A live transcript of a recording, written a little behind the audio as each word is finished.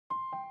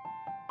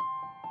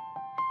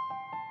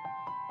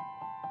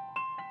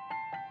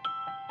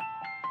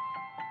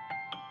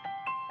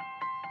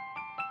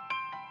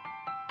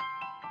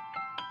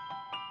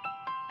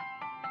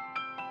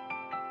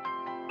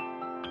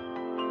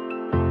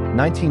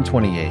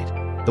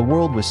1928, the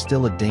world was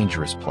still a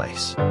dangerous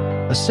place.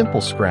 A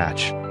simple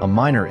scratch, a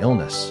minor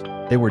illness,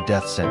 they were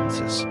death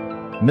sentences.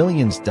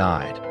 Millions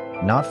died,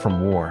 not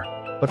from war,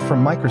 but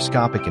from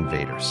microscopic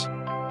invaders.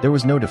 There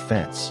was no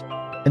defense,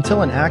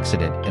 until an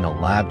accident in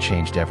a lab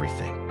changed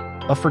everything.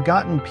 A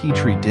forgotten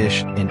petri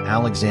dish in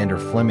Alexander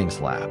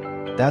Fleming's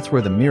lab. That's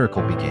where the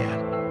miracle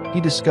began.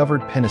 He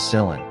discovered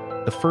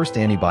penicillin, the first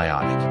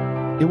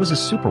antibiotic. It was a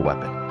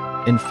superweapon.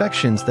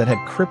 Infections that had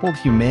crippled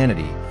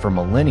humanity for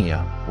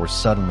millennia were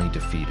suddenly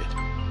defeated.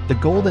 The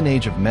golden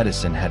age of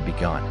medicine had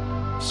begun.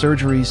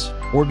 Surgeries,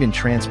 organ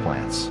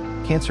transplants,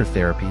 cancer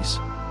therapies,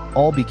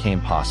 all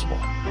became possible.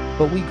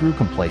 But we grew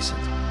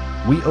complacent.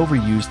 We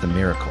overused the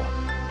miracle.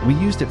 We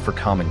used it for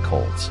common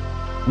colds.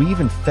 We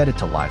even fed it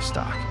to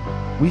livestock.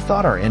 We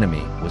thought our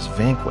enemy was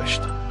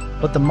vanquished.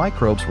 But the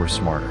microbes were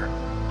smarter.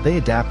 They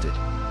adapted.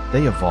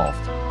 They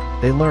evolved.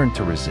 They learned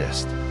to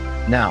resist.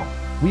 Now,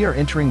 we are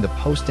entering the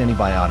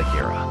post-antibiotic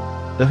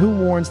era. The WHO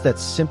warns that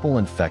simple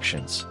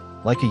infections,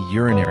 like a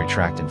urinary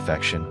tract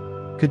infection,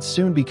 could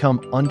soon become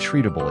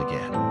untreatable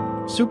again.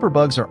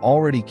 Superbugs are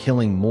already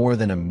killing more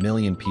than 1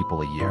 million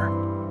people a year.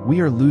 We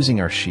are losing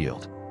our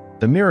shield.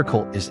 The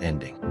miracle is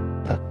ending.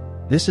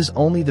 This is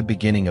only the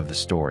beginning of the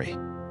story.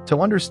 To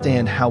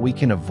understand how we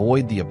can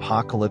avoid the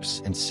apocalypse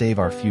and save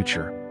our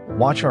future,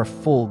 watch our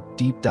full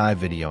deep dive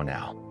video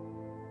now.